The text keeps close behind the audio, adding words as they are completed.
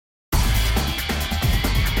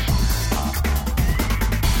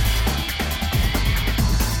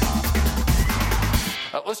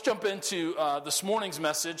let's jump into this morning's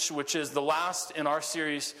message, which is the last in our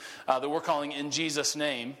series that we're calling In Jesus'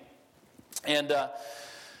 Name. And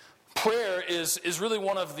prayer is really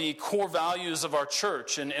one of the core values of our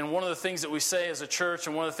church. And one of the things that we say as a church,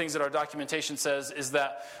 and one of the things that our documentation says, is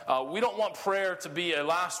that we don't want prayer to be a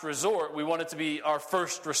last resort. We want it to be our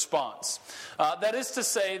first response. That is to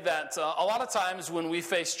say that a lot of times when we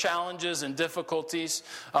face challenges and difficulties,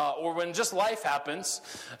 or when just life happens,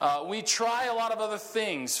 we try a lot of other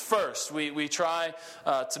things first. We try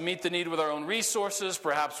to meet the need with our own resources,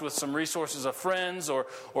 perhaps with some resources of friends or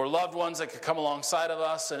loved ones that could come alongside of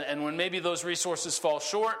us. And when maybe those resources fall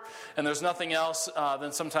short and there's nothing else,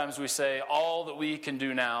 then sometimes we say, all that we can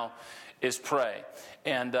do now is pray.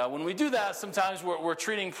 And when we do that, sometimes we're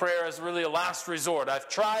treating prayer as really a last resort. I've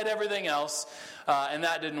tried everything else, and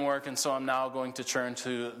that didn't work, and so I'm now going to turn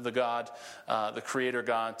to the God, the Creator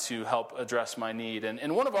God, to help address my need.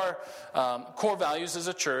 And one of our core values as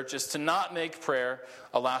a church is to not make prayer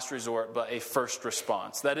a last resort, but a first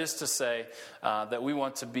response. That is to say that we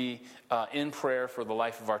want to be in prayer for the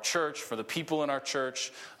life of our church, for the people in our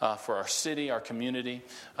church, for our city, our community,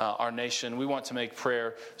 our nation. We want to make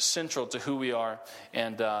prayer central to who we are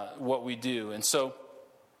and what we do. And so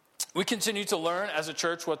we continue to learn as a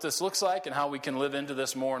church what this looks like and how we can live into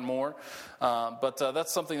this more and more. But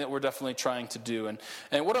that's something that we're definitely trying to do.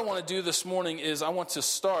 And what I want to do this morning is I want to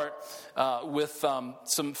start with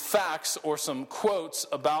some facts or some quotes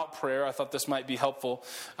about prayer. I thought this might be helpful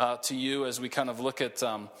to you as we kind of look at,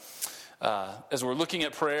 as we're looking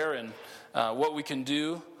at prayer and what we can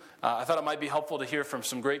do. I thought it might be helpful to hear from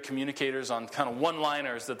some great communicators on kind of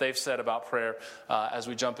one-liners that they've said about prayer as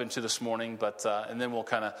we jump into this morning. But and then we'll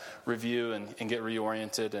kind of review and get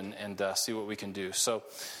reoriented and see what we can do. So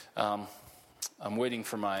I'm waiting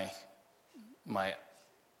for my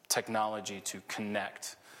technology to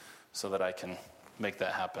connect so that I can make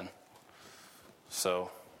that happen.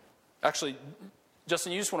 So actually,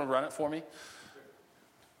 Justin, you just want to run it for me?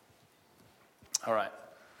 All right.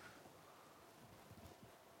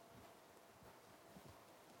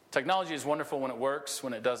 Technology is wonderful when it works.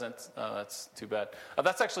 When it doesn't, that's too bad.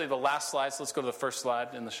 That's actually the last slide, so let's go to the first slide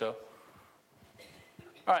in the show.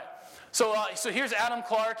 All right. So here's Adam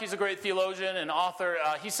Clark. He's a great theologian and author.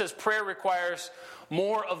 He says prayer requires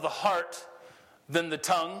more of the heart than the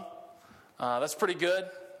tongue. That's pretty good.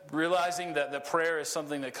 Realizing that prayer is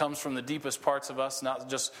something that comes from the deepest parts of us, not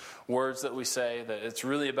just words that we say, that it's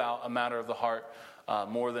really about a matter of the heart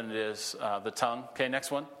more than it is the tongue. Okay,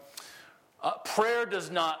 next one. Prayer does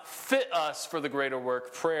not fit us for the greater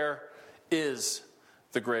work. Prayer is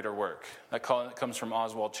the greater work. That comes from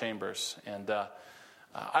Oswald Chambers. And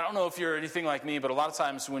I don't know if you're anything like me, but a lot of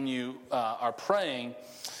times when you are praying,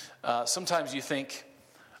 sometimes you think,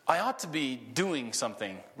 I ought to be doing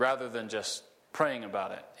something rather than just praying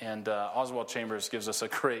about it. And Oswald Chambers gives us a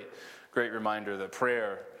great reminder that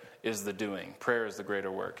prayer is the doing. Prayer is the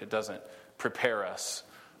greater work. It doesn't prepare us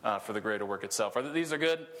for the greater work itself. These are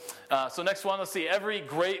good. So next one, let's see. Every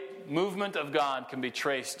great movement of God can be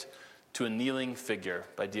traced to a kneeling figure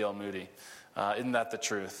by D.L. Moody. Isn't that the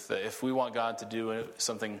truth? That if we want God to do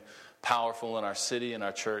something powerful in our city and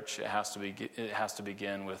our church, it has to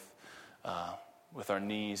begin with our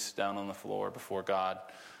knees down on the floor before God,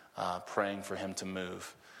 praying for Him to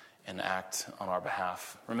move and act on our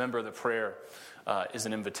behalf. Remember that prayer is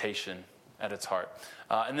an invitation at its heart.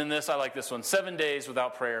 And then I like this one. 7 days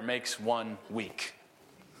without prayer makes 1 week.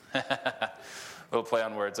 Little play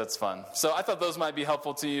on words, that's fun. So I thought those might be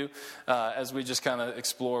helpful to you as we just kind of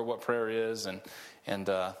explore what prayer is and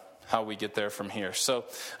how we get there from here. So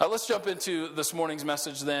let's jump into this morning's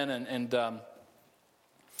message then and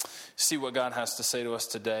see what God has to say to us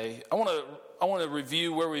today. I want to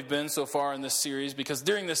review where we've been so far in this series, because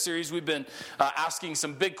during this series we've been asking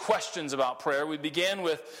some big questions about prayer. We began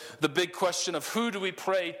with the big question of who do we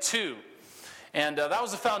pray to? And that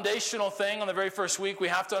was a foundational thing on the very first week. We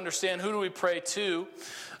have to understand who do we pray to.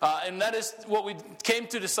 And that is what we came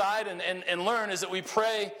to decide and learn, is that we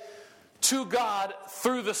pray to God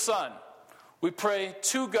through the Son. We pray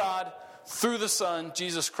to God through the Son,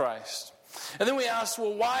 Jesus Christ. And then we asked,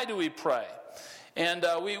 well, why do we pray? And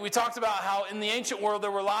we talked about how in the ancient world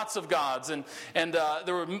there were lots of gods, and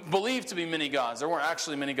there were believed to be many gods. There weren't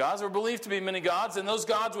actually many gods. There were believed to be many gods, and those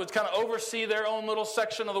gods would kind of oversee their own little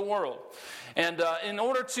section of the world. And in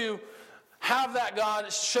order to have that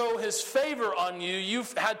God show His favor on you,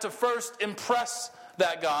 you've had to first impress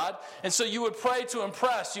that God. And so you would pray to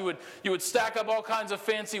impress. You would stack up all kinds of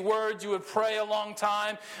fancy words. You would pray a long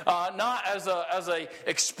time, not as a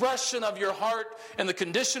expression of your heart and the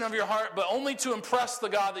condition of your heart, but only to impress the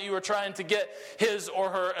God that you were trying to get his or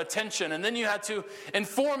her attention. And then you had to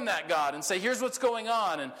inform that God and say, here's what's going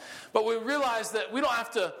on. But we realized that we don't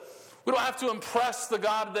have to impress the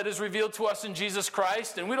God that is revealed to us in Jesus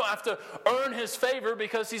Christ, and we don't have to earn his favor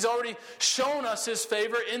because he's already shown us his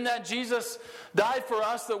favor in that Jesus died for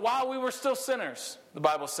us, that while we were still sinners, the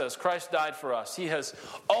Bible says, Christ died for us. He has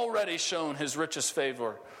already shown his richest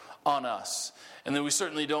favor on us. And then we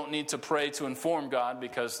certainly don't need to pray to inform God,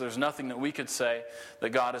 because there's nothing that we could say that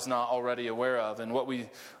God is not already aware of. And what we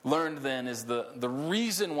learned then is the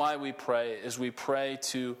reason why we pray is we pray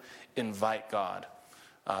to invite God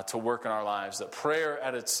to work in our lives. That prayer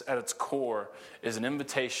at its core is an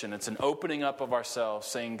invitation. It's an opening up of ourselves,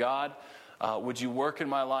 saying, God, would you work in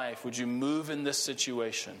my life? Would you move in this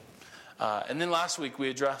situation? And then last week we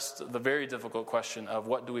addressed the very difficult question of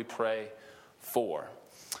what do we pray for?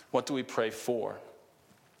 What do we pray for?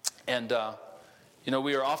 And,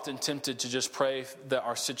 we are often tempted to just pray that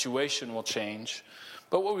our situation will change.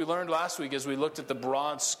 But what we learned last week as we looked at the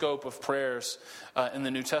broad scope of prayers in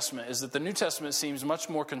the New Testament is that the New Testament seems much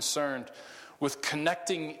more concerned with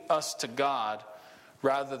connecting us to God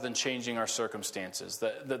rather than changing our circumstances.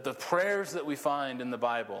 That the prayers that we find in the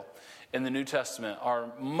Bible, in the New Testament,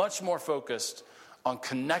 are much more focused on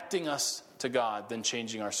connecting us to God than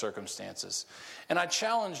changing our circumstances. And I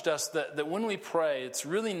challenged us that when we pray, it's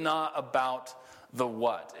really not about the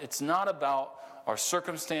what. It's not about our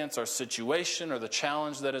circumstance, our situation, or the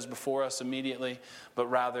challenge that is before us immediately, but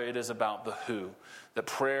rather it is about the who. That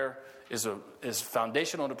prayer is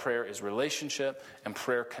foundational to prayer is relationship, and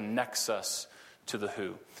prayer connects us to the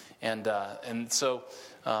who. And so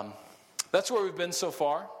that's where we've been so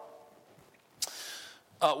far.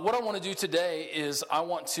 What I want to do today is I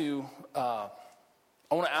want to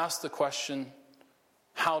ask the question,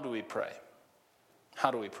 how do we pray? How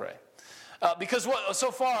do we pray? Because so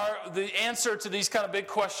far, the answer to these kind of big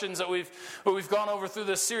questions that we've gone over through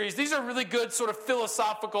this series, these are really good sort of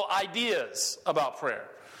philosophical ideas about prayer.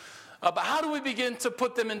 But how do we begin to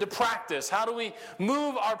put them into practice? How do we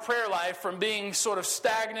move our prayer life from being sort of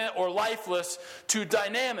stagnant or lifeless to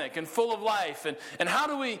dynamic and full of life? And how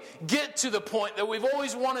do we get to the point that we've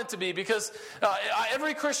always wanted to be? Because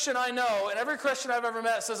every Christian I know and every Christian I've ever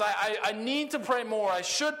met says, I need to pray more. I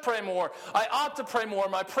should pray more. I ought to pray more.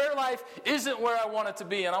 My prayer life isn't where I want it to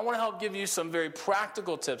be. And I want to help give you some very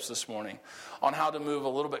practical tips this morning on how to move a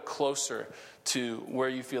little bit closer to where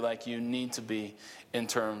you feel like you need to be in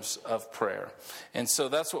terms of prayer. And so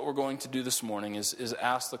that's what we're going to do this morning is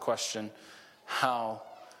ask the question, how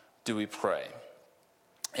do we pray?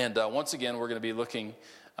 And once again, we're going to be looking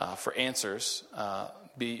for answers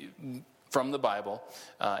from the Bible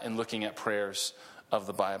and looking at prayers of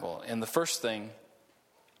the Bible. And the first thing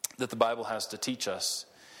that the Bible has to teach us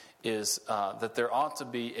is that there ought to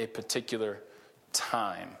be a particular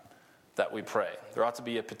time that we pray. There ought to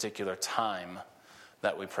be a particular time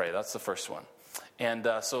that we pray. That's the first one. And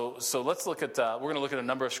so let's look at, we're going to look at a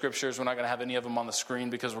number of scriptures. We're not going to have any of them on the screen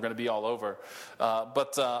because we're going to be all over.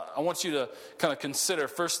 But I want you to kind of consider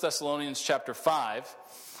 1 Thessalonians chapter 5,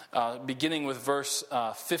 beginning with verse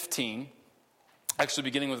 15. Actually,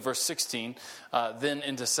 beginning with verse 16, then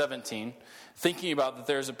into 17, thinking about that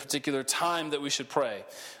there's a particular time that we should pray.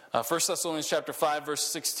 1 Thessalonians chapter 5, verse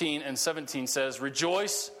 16 and 17 says,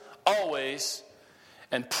 "Rejoice always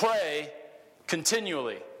and pray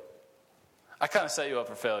continually." I kind of set you up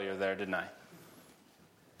for failure there, didn't I?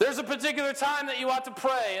 There's a particular time that you ought to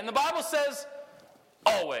pray, and the Bible says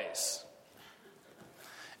always.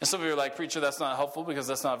 And some of you are like, "Preacher, that's not helpful because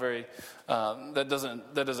that's not very. That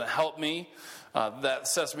doesn't help me. That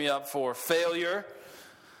sets me up for failure."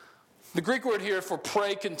 The Greek word here for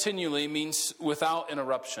pray continually means without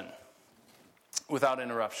interruption. Without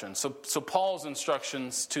interruption. So Paul's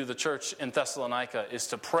instructions to the church in Thessalonica is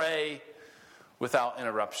to pray without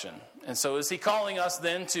interruption. And so is he calling us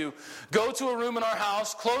then to go to a room in our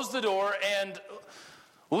house, close the door, and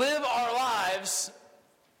live our lives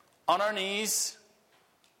on our knees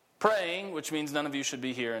praying, which means none of you should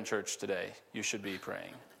be here in church today. You should be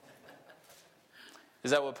praying.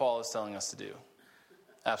 Is that what Paul is telling us to do?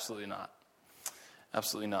 Absolutely not.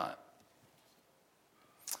 Absolutely not.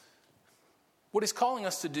 What he's calling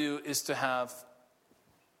us to do is to have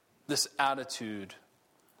this attitude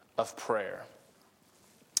of prayer,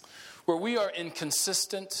 where we are in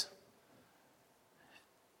consistent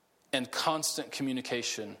and constant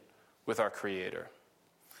communication with our Creator.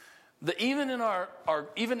 That even in our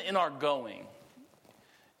going,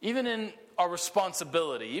 even in our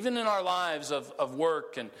responsibility, even in our lives of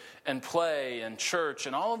work and play and church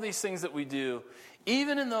and all of these things that we do,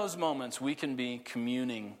 even in those moments, we can be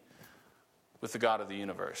communing with the God of the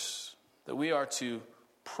universe. That we are to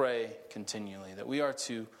pray continually, that we are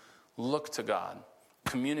to look to God,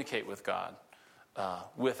 communicate with God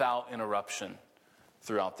without interruption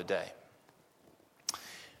throughout the day.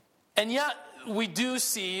 And yet, we do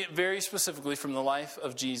see very specifically from the life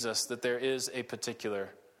of Jesus that there is a particular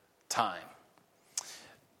time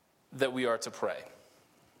that we are to pray.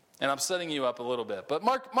 And I'm setting you up a little bit. But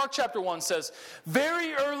Mark chapter 1 says,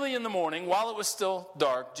 very early in the morning, while it was still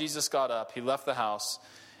dark, Jesus got up, he left the house,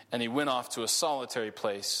 and he went off to a solitary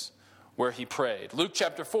place where he prayed. Luke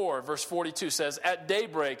chapter 4, verse 42 says, at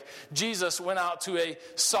daybreak, Jesus went out to a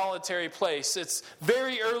solitary place. It's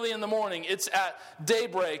very early in the morning. It's at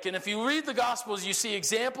daybreak. And if you read the Gospels, you see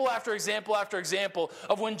example after example after example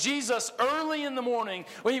of when Jesus, early in the morning,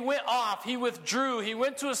 when he went off, he withdrew, he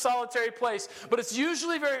went to a solitary place. But it's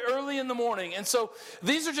usually very early in the morning. And so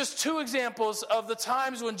these are just two examples of the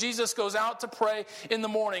times when Jesus goes out to pray in the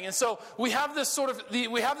morning. And so we have this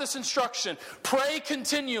we have this instruction, pray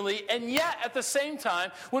continually. And yet, at the same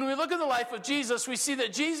time, when we look at the life of Jesus, we see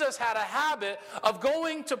that Jesus had a habit of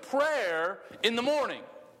going to prayer in the morning.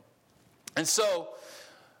 And so,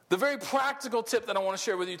 the very practical tip that I want to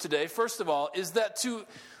share with you today, first of all, is that to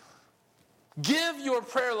give your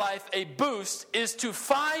prayer life a boost is to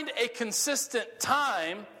find a consistent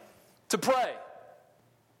time to pray.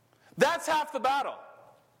 That's half the battle.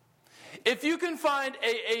 If you can find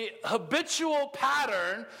a habitual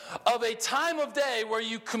pattern of a time of day where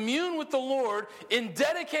you commune with the Lord in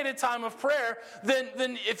dedicated time of prayer,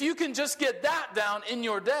 then if you can just get that down in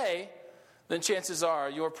your day, then chances are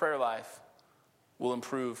your prayer life will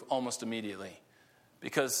improve almost immediately.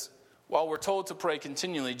 Because while we're told to pray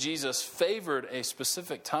continually, Jesus favored a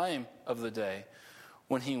specific time of the day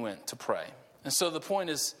when he went to pray. And so the point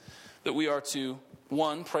is that we are to,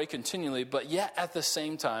 one, pray continually, but yet at the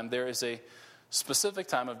same time, there is a specific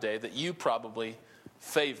time of day that you probably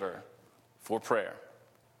favor for prayer,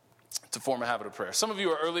 to form a habit of prayer. Some of you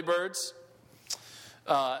are early birds,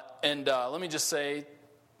 and let me just say,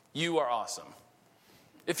 you are awesome.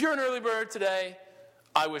 If you're an early bird today,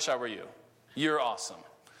 I wish I were you. You're awesome.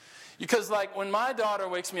 Because like when my daughter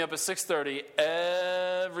wakes me up at 6:30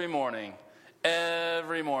 every morning,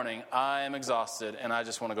 I am exhausted and I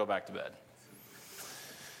just want to go back to bed.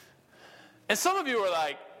 And some of you are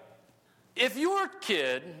like, if your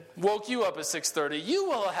kid woke you up at 6:30, you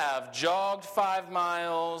will have jogged 5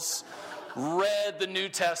 miles, read the New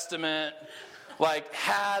Testament, like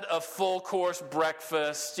had a full course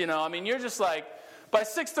breakfast. I mean, you're just like, by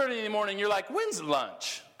 6:30 in the morning, you're like, when's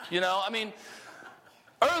lunch? I mean,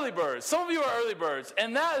 early birds. Some of you are early birds,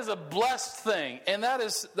 and that is a blessed thing, and that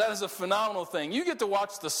is a phenomenal thing. You get to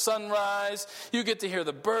watch the sunrise. You get to hear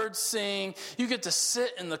the birds sing. You get to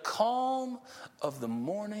sit in the calm of the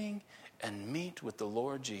morning and meet with the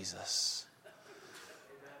Lord Jesus.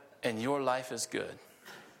 And your life is good.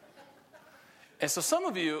 And so some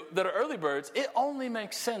of you that are early birds, it only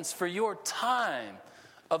makes sense for your time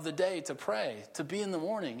of the day to pray, to be in the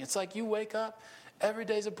morning. It's like you wake up. Every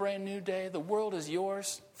day is a brand new day. The world is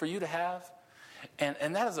yours for you to have.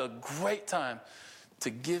 And that is a great time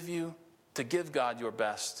to give God your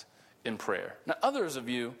best in prayer. Now, others of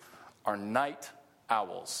you are night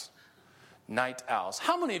owls. Night owls.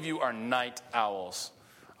 How many of you are night owls?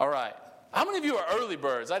 All right. How many of you are early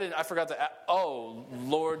birds? I forgot to ask. Oh,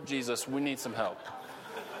 Lord Jesus, we need some help.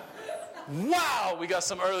 Wow, we got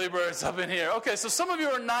some early birds up in here. Okay, so some of you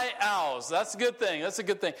are night owls. That's a good thing. That's a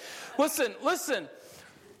good thing. Listen.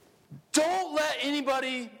 Don't let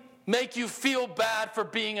anybody make you feel bad for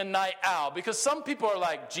being a night owl. Because some people are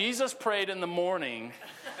like, Jesus prayed in the morning.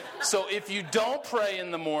 So if you don't pray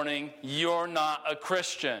in the morning, you're not a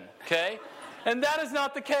Christian. Okay? And that is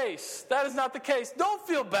not the case. That is not the case. Don't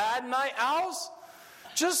feel bad, night owls.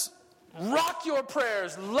 Just rock your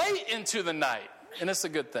prayers late into the night. And it's a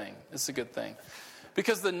good thing. It's a good thing.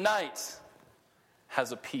 Because the night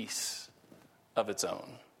has a peace of its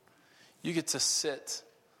own. You get to sit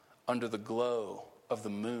under the glow of the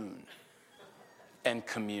moon and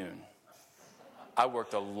commune. I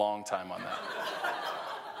worked a long time on that.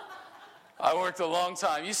 I worked a long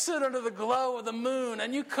time. You sit under the glow of the moon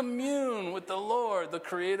and you commune with the Lord, the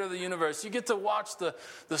creator of the universe. You get to watch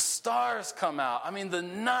the stars come out. I mean, the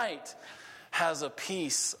night has a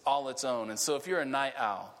peace all its own. And so if you're a night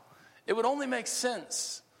owl, it would only make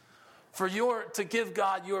sense for to give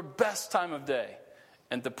God your best time of day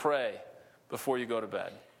and to pray before you go to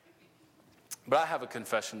bed. But I have a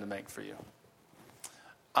confession to make for you.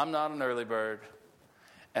 I'm not an early bird,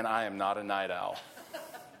 and I am not a night owl.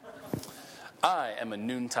 I am a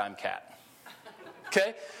noontime cat.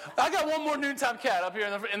 Okay? I got one more noontime cat up here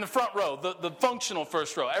in the front row, the functional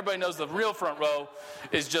first row. Everybody knows the real front row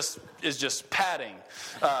is just padding.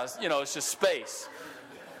 It's just space.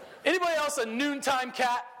 Anybody else a noontime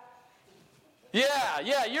cat? Yeah,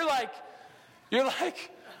 you're like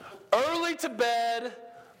early to bed,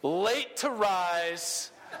 late to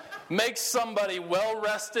rise, makes somebody well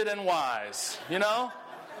rested and wise,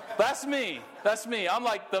 That's me. I'm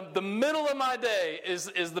like the middle of my day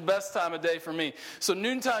is the best time of day for me. So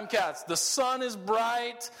noontime cats, the sun is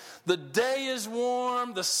bright, the day is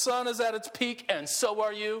warm, the sun is at its peak, and so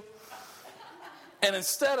are you. And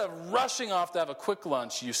instead of rushing off to have a quick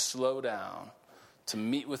lunch, you slow down to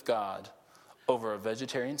meet with God over a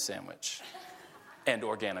vegetarian sandwich and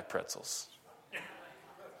organic pretzels.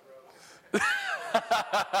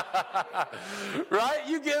 Right?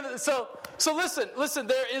 You give it. So listen,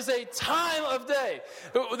 there is a time of day.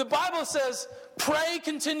 The Bible says, pray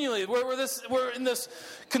continually. We're in this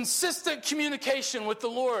consistent communication with the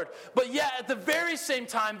Lord. But yet, at the very same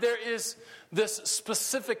time, there is this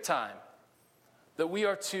specific time that we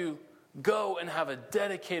are to go and have a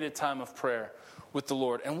dedicated time of prayer with the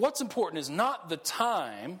Lord. And what's important is not the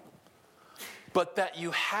time, but that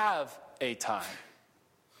you have a time.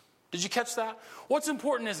 Did you catch that? What's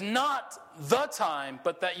important is not the time,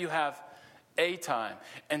 but that you have a time.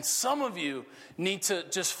 And some of you need to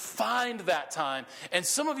just find that time. And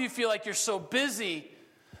some of you feel like you're so busy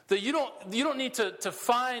that you don't need to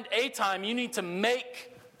find a time. You need to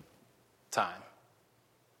make time.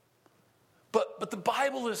 But the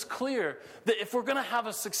Bible is clear that if we're going to have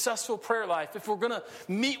a successful prayer life, if we're going to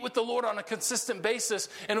meet with the Lord on a consistent basis,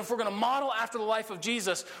 and if we're going to model after the life of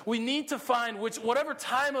Jesus, we need to find whatever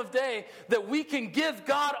time of day that we can give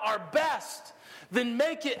God our best, then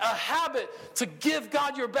make it a habit to give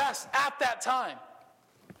God your best at that time.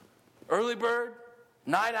 Early bird,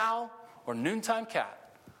 night owl, or noontime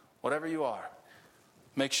cat, whatever you are,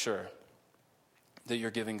 make sure that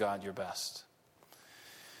you're giving God your best.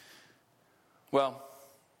 Well,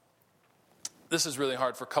 this is really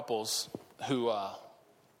hard for couples who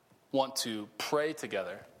want to pray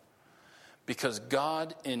together, because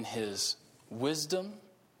God in His wisdom,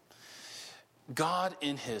 God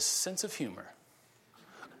in His sense of humor,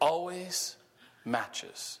 always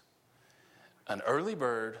matches an early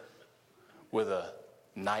bird with a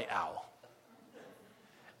night owl.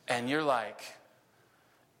 And you're like,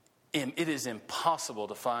 it is impossible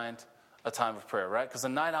to find a time of prayer, right? Because the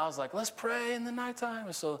night owl's like, let's pray in the nighttime.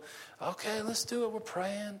 And so, okay, let's do it. We're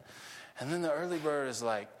praying. And then the early bird is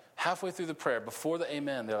like, halfway through the prayer, before the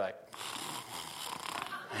amen, they're like,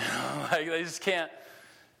 like they just can't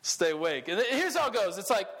stay awake. And here's how it goes.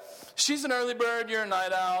 It's like, she's an early bird, you're a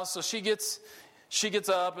night owl. So she gets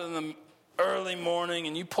up in the early morning,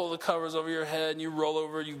 and you pull the covers over your head, and you roll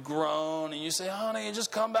over, you groan, and you say, honey,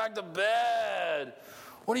 just come back to bed.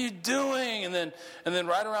 What are you doing? And then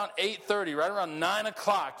right around 8:30, right around 9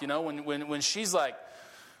 o'clock, when she's like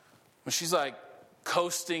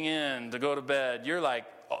coasting in to go to bed, you're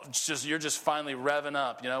just finally revving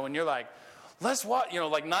up, when you're like, let's watch,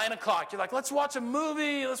 like 9 o'clock, you're like, let's watch a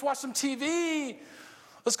movie, let's watch some TV,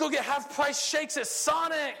 let's go get half-price shakes at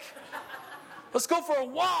Sonic, let's go for a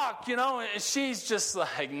walk, and she's just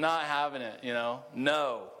like not having it,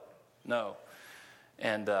 no.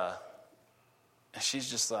 And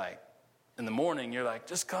she's just like, in the morning, you're like,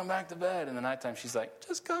 just come back to bed. In the nighttime, she's like,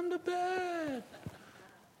 just come to bed.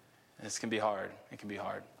 And this can be hard. It can be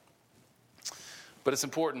hard. But it's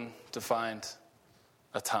important to find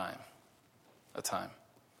a time. A time.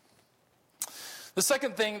 The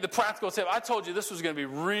second thing, the practical tip, I told you this was going to be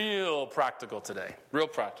real practical today. Real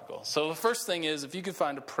practical. So the first thing is, if you can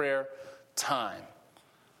find a prayer time,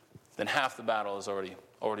 then half the battle has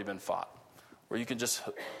already been fought. Where you can just,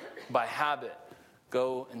 by habit,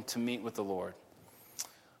 go and to meet with the Lord.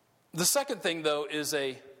 The second thing, though, is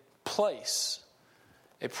a place,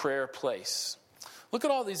 a prayer place. Look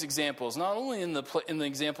at all these examples, not only in the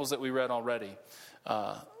examples that we read already.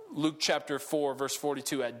 Luke chapter 4, verse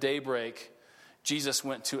 42, at daybreak, Jesus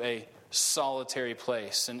went to a solitary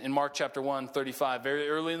place. And in Mark chapter 1, 35, very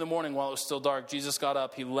early in the morning while it was still dark, Jesus got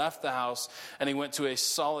up, he left the house, and he went to a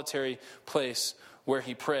solitary place where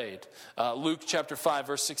he prayed. Luke chapter 5,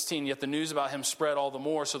 verse 16, yet the news about him spread all the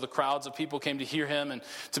more, so the crowds of people came to hear him and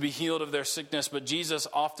to be healed of their sickness. But Jesus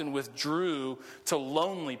often withdrew to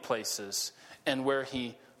lonely places and where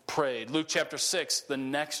he prayed. Luke chapter 6, the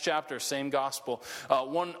next chapter, same gospel.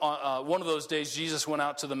 One of those days, Jesus went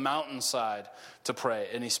out to the mountainside to pray,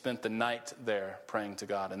 and he spent the night there praying to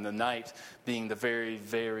God. And the night being the very,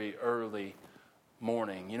 very early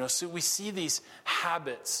morning. You know, so we see these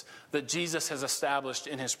habits that Jesus has established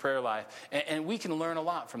in his prayer life, and we can learn a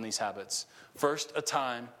lot from these habits. First, a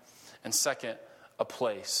time, and second, a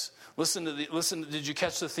place. Listen, did you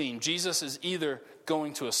catch the theme? Jesus is either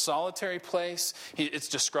going to a solitary place. It's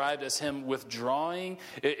described as him withdrawing.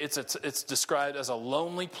 It's described as a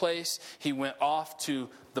lonely place. He went off to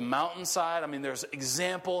the mountainside. I mean, there's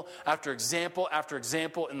example after example after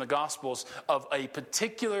example in the Gospels of a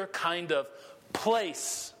particular kind of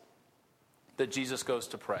place that Jesus goes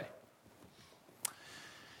to pray.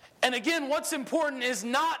 And again, what's important is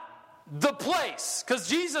not the place, because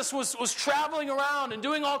Jesus was traveling around and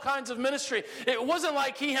doing all kinds of ministry. It wasn't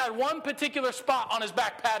like he had one particular spot on his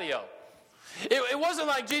back patio. It wasn't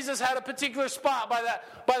like Jesus had a particular spot by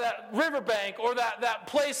that riverbank or that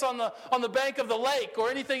place on the bank of the lake or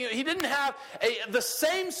anything. He didn't have the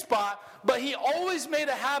same spot, but he always made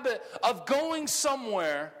a habit of going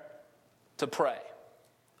somewhere to pray,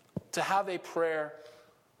 to have a prayer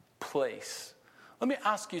place. Let me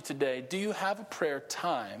ask you today, do you have a prayer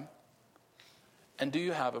time? And do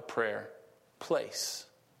you have a prayer place?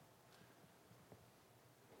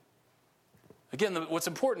 Again, what's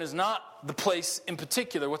important is not the place in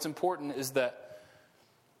particular. What's important is that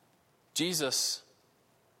Jesus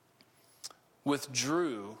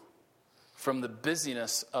withdrew from the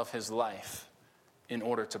busyness of his life in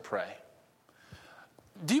order to pray.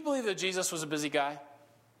 Do you believe that Jesus was a busy guy?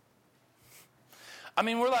 I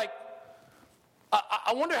mean, we're like,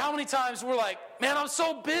 I wonder how many times we're like, man, I'm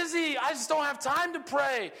so busy. I just don't have time to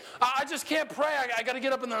pray. I just can't pray. I got to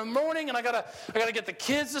get up in the morning, and I got to get the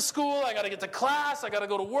kids to school. I got to get to class. I got to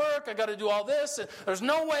go to work. I got to do all this. And there's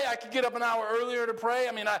no way I could get up an hour earlier to pray.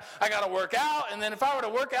 I mean, I got to work out, and then if I were to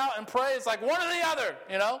work out and pray, it's like one or the other,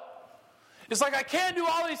 you know? It's like I can't do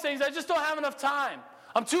all these things. I just don't have enough time.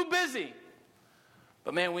 I'm too busy.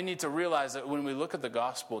 But man, we need to realize that when we look at the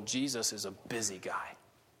gospel, Jesus is a busy guy.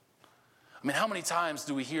 I mean, how many times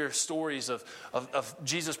do we hear stories of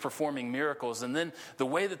Jesus performing miracles, and then the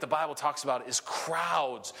way that the Bible talks about it is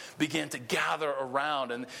crowds begin to gather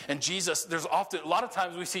around, and Jesus, there's often, a lot of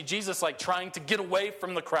times we see Jesus like trying to get away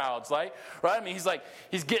from the crowds, right? I mean,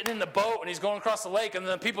 he's getting in the boat and he's going across the lake, and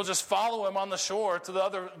then people just follow him on the shore to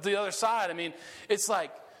the other side. I mean, it's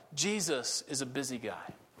like Jesus is a busy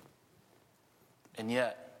guy, and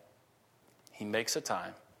yet he makes a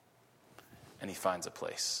time and he finds a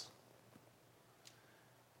place.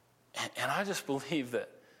 And I just believe that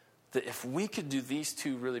if we could do these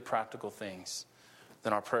two really practical things,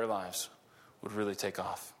 then our prayer lives would really take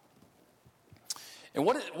off. And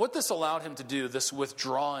what this allowed him to do, this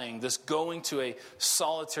withdrawing, this going to a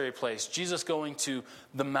solitary place, Jesus going to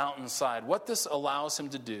the mountainside, what this allows him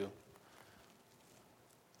to do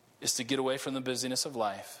is to get away from the busyness of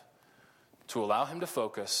life, to allow him to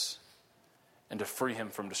focus, and to free him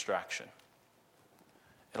from distraction.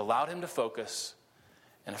 It allowed him to focus,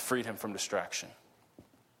 and it freed him from distraction.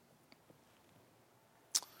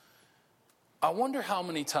 I wonder how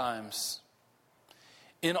many times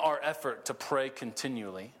in our effort to pray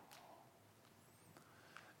continually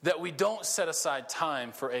that we don't set aside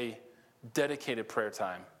time for a dedicated prayer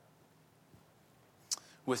time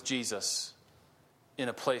with Jesus in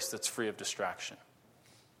a place that's free of distraction.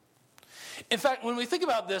 In fact, when we think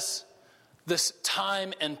about this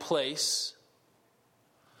time and place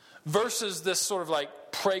versus this sort of like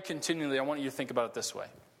pray continually, I want you to think about it this way.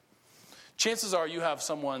 Chances are you have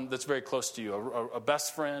someone that's very close to you, a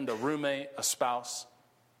best friend, a roommate, a spouse,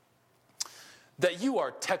 that you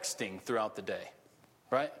are texting throughout the day,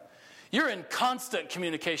 right? You're in constant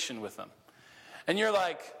communication with them. And you're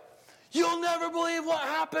like, you'll never believe what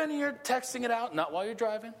happened. And you're texting it out, not while you're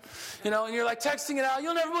driving. You know, and you're like texting it out.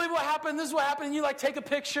 You'll never believe what happened. This is what happened. And you like take a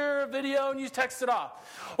picture, a video, and you text it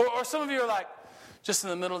off. Or some of you are like, just in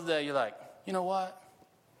the middle of the day, you're like, you know what?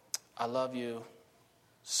 I love you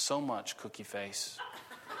so much, Cookie Face.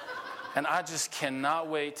 And I just cannot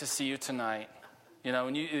wait to see you tonight. You know,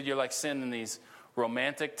 and you're like sending these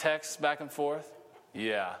romantic texts back and forth.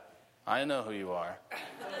 Yeah, I know who you are.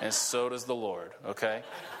 And so does the Lord, okay?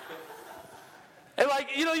 And like,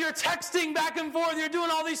 you know, you're texting back and forth. You're doing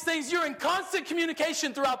all these things. You're in constant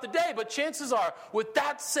communication throughout the day. But chances are, with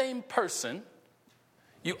that same person,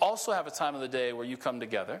 you also have a time of the day where you come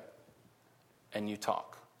together and you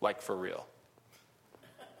talk. Like for real.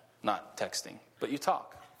 Not texting, but you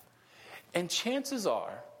talk. And chances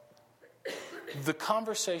are, the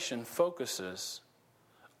conversation focuses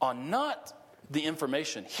on not the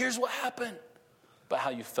information, here's what happened, but how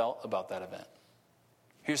you felt about that event.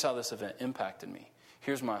 Here's how this event impacted me.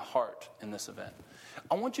 Here's my heart in this event.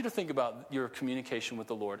 I want you to think about your communication with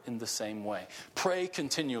the Lord in the same way. Pray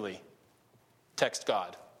continually. text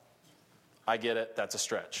God. I get it. That's a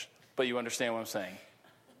stretch. But you understand what I'm saying.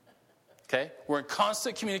 Okay? We're in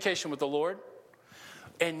constant communication with the Lord.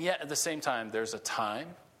 And yet, at the same time, there's a time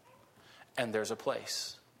and there's a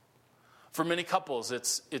place. For many couples,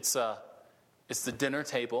 it's the dinner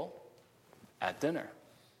table at dinner.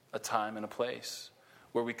 A time and a place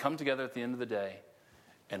where we come together at the end of the day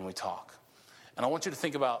and we talk. And I want you to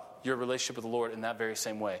think about your relationship with the Lord in that very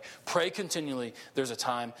same way. Pray continually. There's a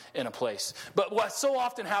time and a place. But what so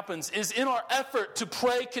often happens is in our effort to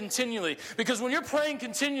pray continually, because when you're praying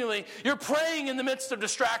continually, you're praying in the midst of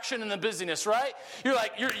distraction and the busyness, right?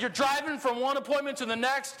 You're driving from one appointment to the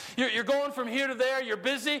next. You're going from here to there. You're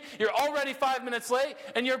busy. You're already 5 minutes late,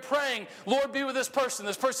 and you're praying, Lord, be with this person.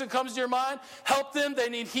 This person comes to your mind. Help them. They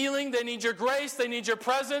need healing. They need your grace. They need your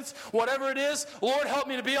presence. Whatever it is, Lord, help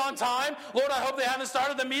me to be on time. Lord, I hope they haven't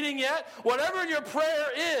started the meeting yet. Whatever your prayer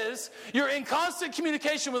is, you're in constant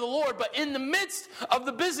communication with the Lord. But in the midst of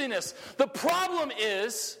the busyness, the problem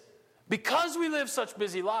is, because we live such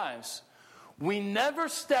busy lives, we never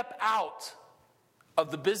step out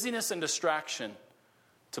of the busyness and distraction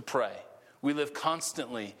to pray. We live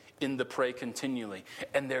constantly in the pray continually.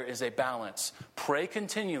 And there is a balance. Pray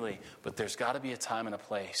continually, but there's got to be a time and a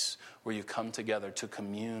place where you come together to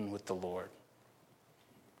commune with the Lord.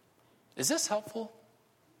 Is this helpful?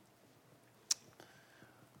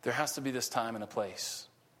 There has to be this time and a place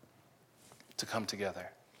to come together.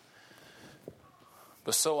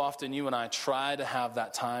 But so often you and I try to have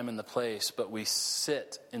that time and the place, but we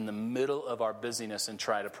sit in the middle of our busyness and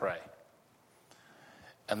try to pray.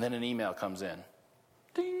 And then an email comes in.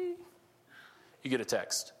 Ding. You get a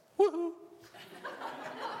text. Woohoo.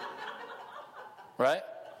 Right?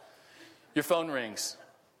 Your phone rings.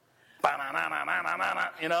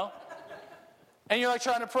 You know? And you're like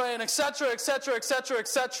trying to pray and et cetera, et cetera, et cetera, et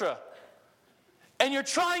cetera. And you're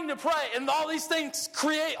trying to pray, and all these things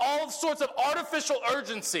create all sorts of artificial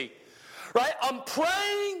urgency. Right? I'm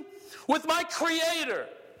praying with my Creator,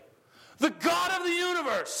 the God of the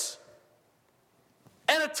universe.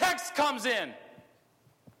 And a text comes in.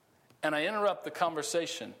 And I interrupt the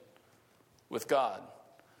conversation with God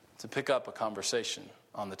to pick up a conversation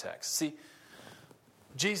on the text. See,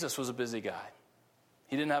 Jesus was a busy guy.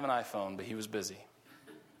 He didn't have an iPhone, but he was busy.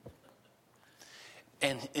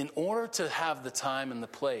 And in order to have the time and the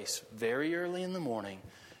place, very early in the morning,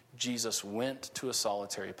 Jesus went to a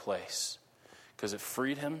solitary place because it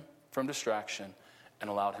freed him from distraction and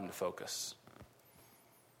allowed him to focus.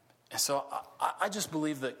 And so I just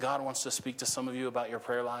believe that God wants to speak to some of you about your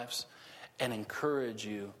prayer lives and encourage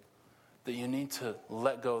you that you need to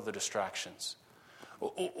let go of the distractions.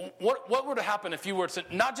 What would happen if you were to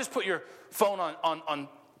not just put your phone on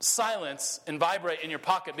silence and vibrate in your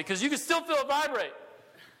pocket, because you can still feel it vibrate.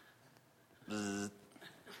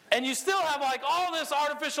 And you still have like all this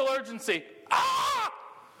artificial urgency.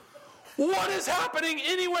 What is happening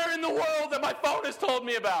anywhere in the world that my phone has told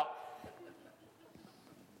me about?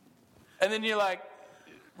 And then you're like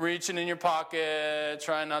reaching in your pocket,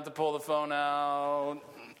 trying not to pull the phone out.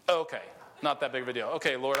 Okay, not that big of a deal.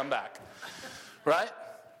 Okay, Lord, I'm back. Right?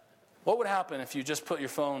 What would happen if you just put your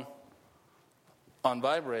phone on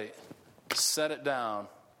vibrate, set it down,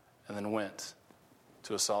 and then went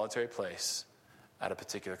to a solitary place at a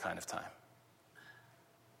particular kind of time?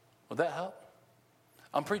 Would that help?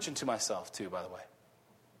 I'm preaching to myself too, by the way.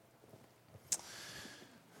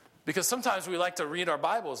 Because sometimes we like to read our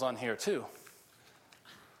Bibles on here too.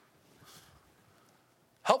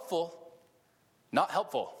 Helpful, not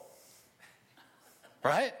helpful.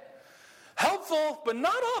 Right? Helpful, but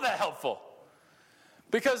not all that helpful.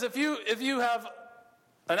 Because if you have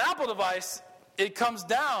an Apple device, it comes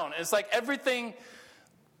down. It's like everything,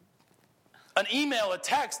 an email, a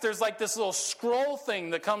text, there's like this little scroll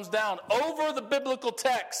thing that comes down over the biblical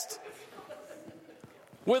text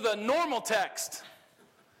with a normal text.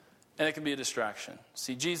 And it can be a distraction.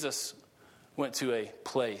 See, Jesus went to a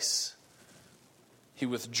place. He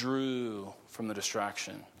withdrew from the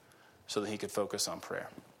distraction so that he could focus on prayer.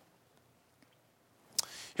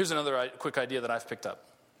 Here's another quick idea that I've picked up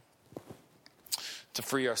to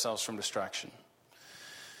free ourselves from distraction,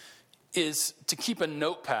 is to keep a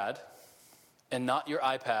notepad, and not your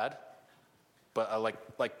iPad, but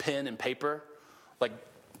like pen and paper. Like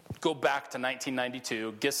go back to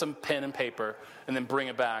 1992, get some pen and paper, and then bring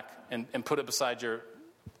it back and put it beside your,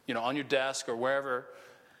 on your desk or wherever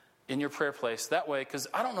in your prayer place. That way, because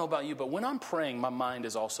I don't know about you, but when I'm praying, my mind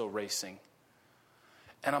is also racing.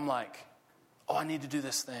 And I'm like, I need to do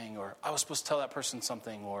this thing, or I was supposed to tell that person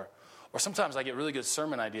something, or sometimes I get really good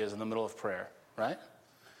sermon ideas in the middle of prayer, right?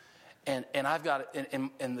 And I've got it.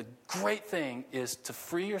 And the great thing is to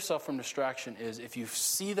free yourself from distraction is if you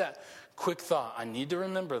see that quick thought, I need to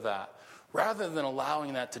remember that, rather than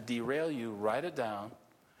allowing that to derail you, write it down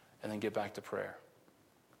and then get back to prayer.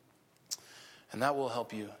 And that will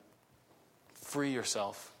help you free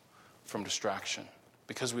yourself from distraction,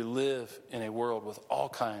 because we live in a world with all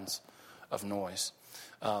kinds of noise.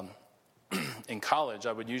 In college,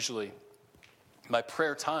 I would usually, my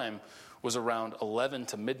prayer time was around 11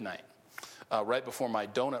 to midnight, right before my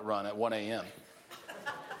donut run at 1 a.m.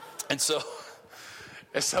 And so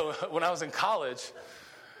when I was in college,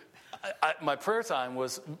 my prayer time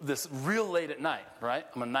was this real late at night, right?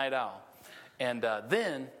 I'm a night owl. And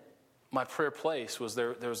then my prayer place was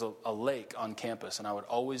there was a lake on campus, and I would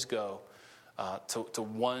always go to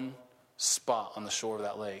one spot on the shore of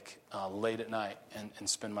that lake late at night and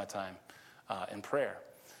spend my time in prayer.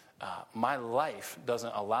 My life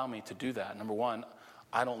doesn't allow me to do that. Number one,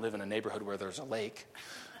 I don't live in a neighborhood where there's a lake.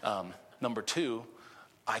 Number two,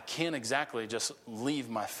 I can't exactly just leave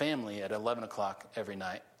my family at 11 o'clock every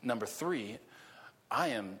night. Number three, I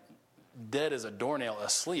am dead as a doornail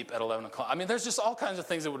asleep at 11 o'clock. I mean, there's just all kinds of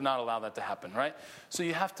things that would not allow that to happen, right? So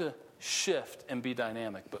you have to shift and be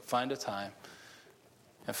dynamic, but find a time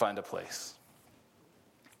and find a place.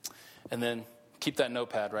 And then keep that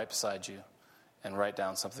notepad right beside you and write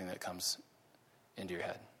down something that comes into your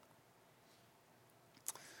head.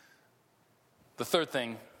 The third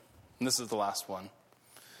thing, and this is the last one,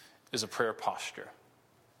 is a prayer posture.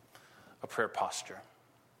 A prayer posture.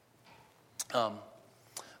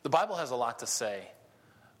 The Bible has a lot to say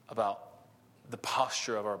about the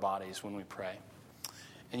posture of our bodies when we pray.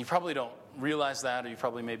 And you probably don't realize that, or you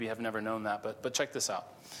probably maybe have never known that, but check this out.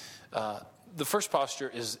 The first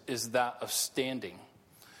posture is that of standing.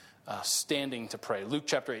 Standing to pray. Luke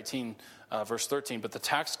chapter 18, verse 13, but the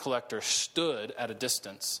tax collector stood at a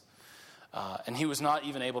distance, and he was not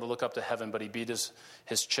even able to look up to heaven, but he beat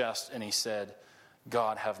his chest and he said,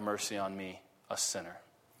 God, have mercy on me, a sinner.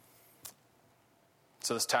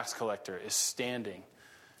 So this tax collector is standing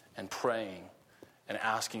and praying and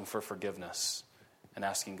asking for forgiveness and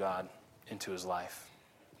asking God into his life.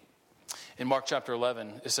 In Mark chapter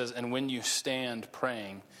 11, it says, and when you stand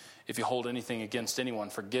praying, if you hold anything against anyone,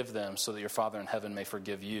 forgive them so that your Father in heaven may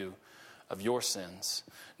forgive you of your sins.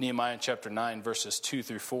 Nehemiah chapter 9, verses 2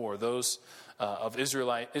 through 4, those of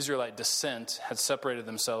Israelite descent had separated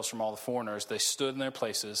themselves from all the foreigners. They stood in their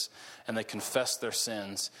places and they confessed their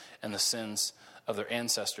sins and the sins of their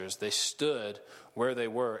ancestors. They stood where they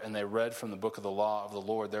were and they read from the book of the law of the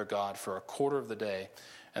Lord their God for a quarter of the day,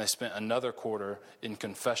 and they spent another quarter in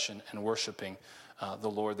confession and worshiping the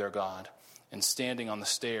Lord their God. And standing on the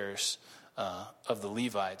stairs of the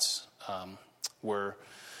Levites were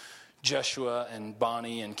Jeshua and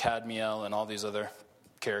Bani and Kadmiel and all these other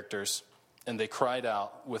characters, and they cried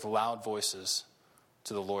out with loud voices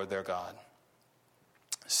to the Lord their God.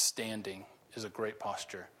 Standing is a great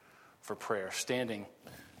posture for prayer. Standing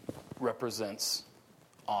represents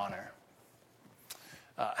honor.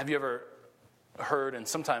 Have you ever heard, and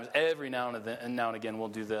sometimes every now and again we'll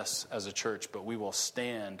do this as a church, but we will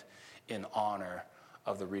stand in honor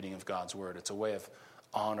of the reading of God's word. It's a way of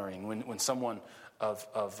honoring. When someone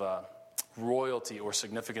of royalty or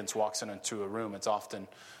significance walks into a room, it's often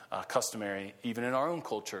customary, even in our own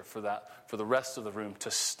culture, for the rest of the room to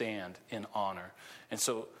stand in honor. And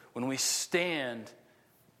so when we stand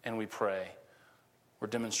and we pray, we're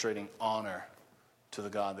demonstrating honor to the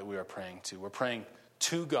God that we are praying to. We're praying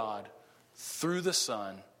to God through the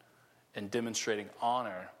Son and demonstrating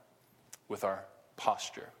honor with our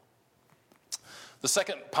posture. The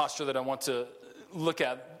second posture that I want to look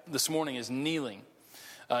at this morning is kneeling.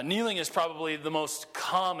 Kneeling is probably the most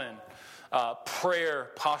common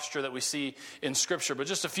prayer posture that we see in Scripture. But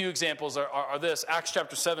just a few examples are this. Acts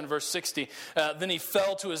chapter 7, verse 60. Then he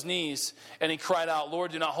fell to his knees and he cried out,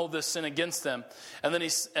 Lord, do not hold this sin against them. And then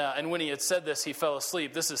and when he had said this, he fell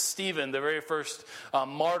asleep. This is Stephen, the very first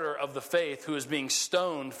martyr of the faith, who is being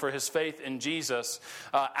stoned for his faith in Jesus.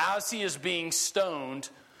 As he is being stoned,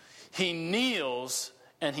 he kneels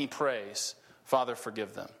and he prays, Father,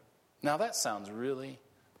 forgive them. Now that sounds really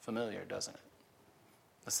familiar, doesn't it?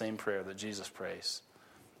 The same prayer that Jesus prays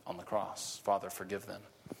on the cross. Father, forgive them,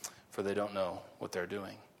 for they don't know what they're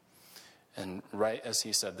doing. And right as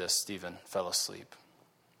he said this, Stephen fell asleep,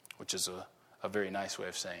 which is a very nice way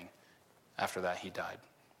of saying after that he died.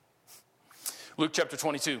 Luke chapter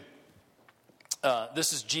 22.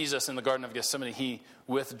 This is Jesus in the Garden of Gethsemane. He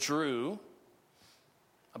withdrew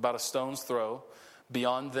about a stone's throw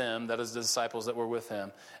beyond them, that is the disciples that were with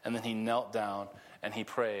him, and then he knelt down And he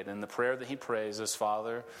prayed. And the prayer that he prays is,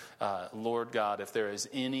 Father, Lord God, if there is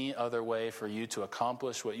any other way for you to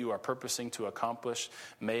accomplish what you are purposing to accomplish,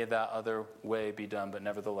 may that other way be done. But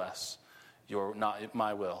nevertheless, not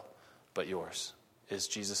my will, but yours, is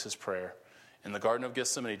Jesus' prayer. In the Garden of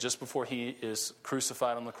Gethsemane, just before he is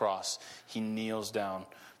crucified on the cross, he kneels down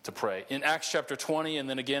to pray. In Acts chapter 20 and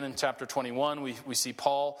then again in chapter 21, we see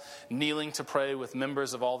Paul kneeling to pray with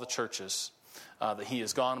members of all the churches that he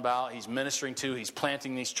has gone about, he's ministering to, he's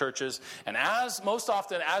planting these churches. And most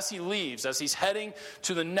often as he leaves, as he's heading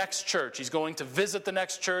to the next church, he's going to visit the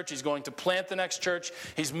next church, he's going to plant the next church,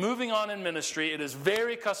 he's moving on in ministry. It is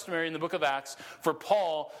very customary in the book of Acts for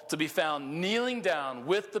Paul to be found kneeling down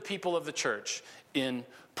with the people of the church in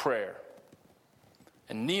prayer.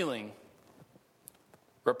 And kneeling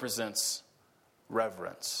represents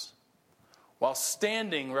reverence, while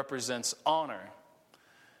standing represents honor.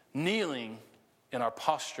 Kneeling in our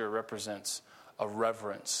posture represents a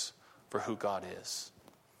reverence for who God is.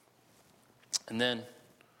 And then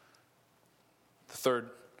the third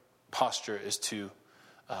posture is to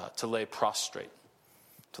lay prostrate.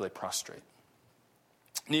 To lay prostrate.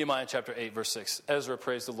 Nehemiah chapter 8, verse 6. Ezra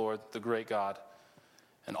praised the Lord, the great God,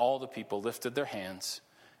 and all the people lifted their hands,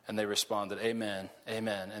 and they responded, Amen,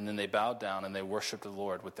 Amen. And then they bowed down and they worshiped the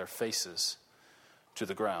Lord with their faces to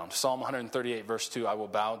the ground. Psalm 138, verse 2, I will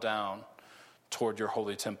bow down toward your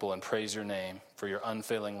holy temple and praise your name for your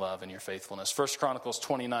unfailing love and your faithfulness. 1 Chronicles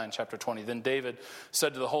 29, chapter 20. Then David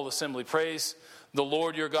said to the whole assembly, praise the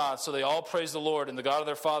Lord your God. So they all praised the Lord and the God of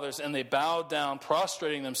their fathers, and they bowed down,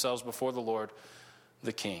 prostrating themselves before the Lord,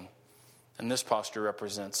 the King. And this posture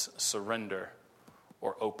represents surrender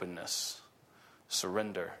or openness.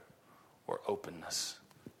 Surrender or openness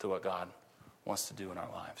to what God wants to do in our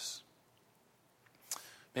lives.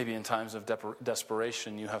 Maybe in times of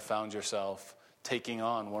desperation, you have found yourself taking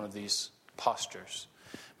on one of these postures.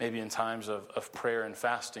 Maybe in times of prayer and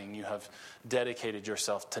fasting, you have dedicated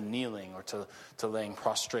yourself to kneeling or to laying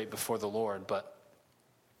prostrate before the Lord. But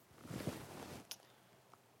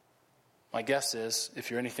my guess is, if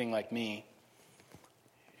you're anything like me,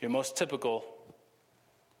 your most typical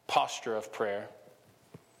posture of prayer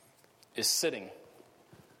is sitting.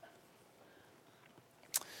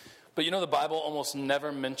 But you know, the Bible almost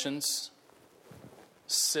never mentions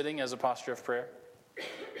sitting as a posture of prayer.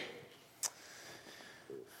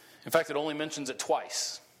 In fact, it only mentions it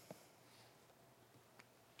twice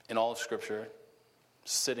in all of Scripture,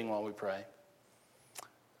 sitting while we pray.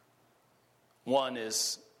 One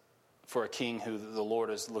is for a king who the Lord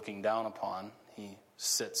is looking down upon. He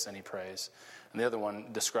sits and he prays. And the other one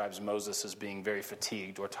describes Moses as being very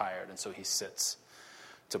fatigued or tired, and so he sits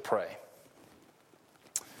to pray.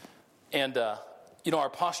 And, our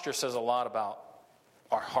posture says a lot about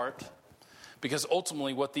our heart, because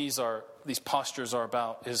ultimately what these postures are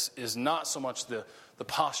about is not so much the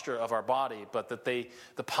posture of our body, but that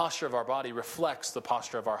the posture of our body reflects the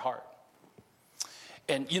posture of our heart.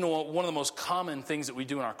 And, one of the most common things that we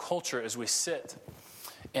do in our culture is we sit,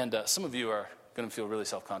 and some of you are going to feel really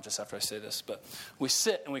self-conscious after I say this, but we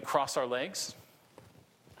sit and we cross our legs.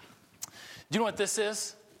 Do you know what this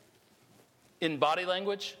is in body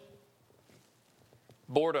language?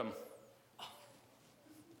 Boredom.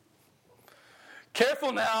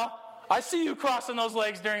 Careful now. I see you crossing those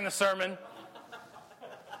legs during the sermon.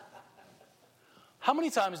 How many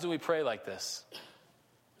times do we pray like this?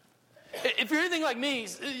 If you're anything like me,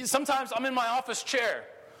 sometimes I'm in my office chair,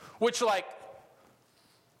 which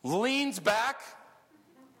leans back.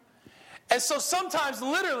 And so sometimes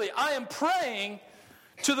literally I am praying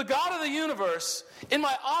to the God of the universe in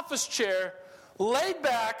my office chair, laid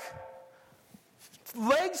back,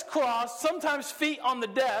 legs crossed, sometimes feet on the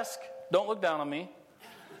desk. Don't look down on me.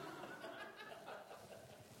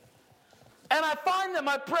 And I find that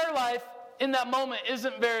my prayer life in that moment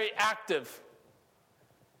isn't very active.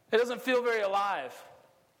 It doesn't feel very alive.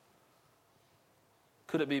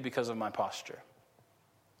 Could it be because of my posture?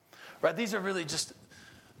 Right? These are really just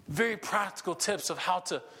very practical tips of how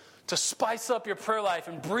to spice up your prayer life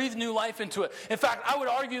and breathe new life into it. In fact, I would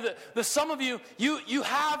argue that some of you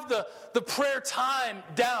have the prayer time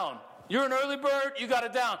down. You're an early bird, you got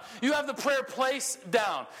it down. You have the prayer place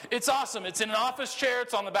down. It's awesome. It's in an office chair,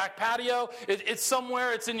 it's on the back patio, it's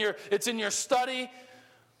somewhere, it's in your study.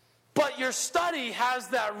 But your study has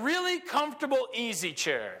that really comfortable easy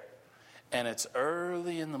chair. And it's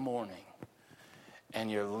early in the morning. And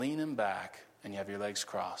you're leaning back and you have your legs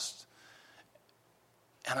crossed.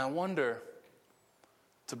 And I wonder,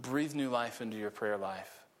 to breathe new life into your prayer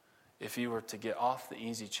life, if you were to get off the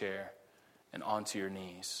easy chair and onto your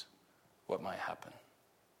knees, what might happen?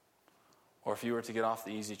 Or if you were to get off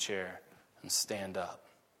the easy chair and stand up.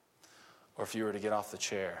 Or if you were to get off the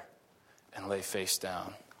chair and lay face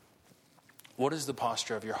down. What is the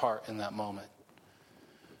posture of your heart in that moment?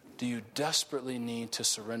 Do you desperately need to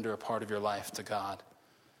surrender a part of your life to God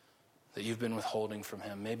that you've been withholding from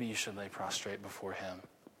him? Maybe you should lay prostrate before him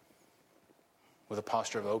with a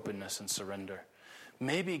posture of openness and surrender.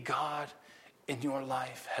 Maybe God in your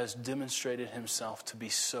life has demonstrated himself to be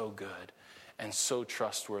so good and so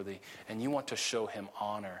trustworthy, and you want to show him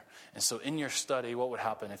honor. And so in your study, what would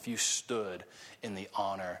happen if you stood in the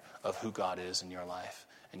honor of who God is in your life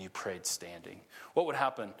and you prayed standing? What would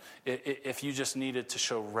happen if you just needed to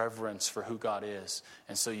show reverence for who God is,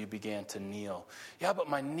 and so you began to kneel? Yeah, but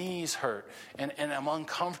my knees hurt, and I'm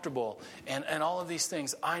uncomfortable, and all of these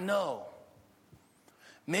things. I know.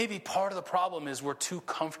 Maybe part of the problem is we're too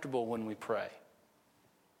comfortable when we pray.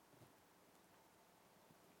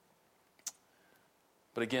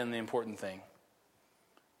 But again, the important thing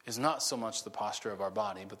is not so much the posture of our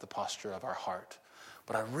body, but the posture of our heart.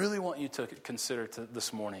 But I really want you to consider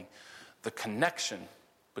this morning the connection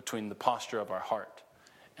between the posture of our heart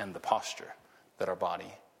and the posture that our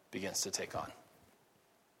body begins to take on.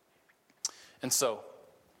 And so,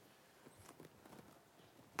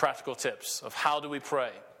 practical tips of how do we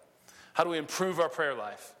pray? How do we improve our prayer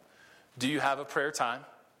life? Do you have a prayer time?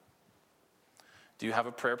 Do you have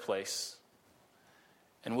a prayer place?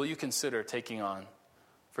 And will you consider taking on,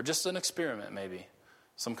 for just an experiment maybe,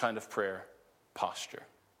 some kind of prayer posture?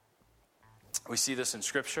 We see this in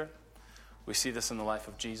Scripture. We see this in the life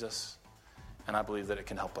of Jesus. And I believe that it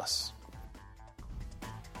can help us.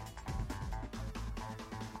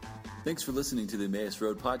 Thanks for listening to the Emmaus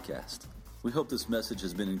Road podcast. We hope this message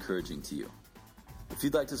has been encouraging to you. If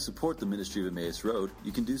you'd like to support the ministry of Emmaus Road,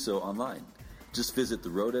 you can do so online. Just visit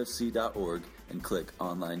theroadfc.org and click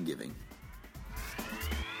Online Giving.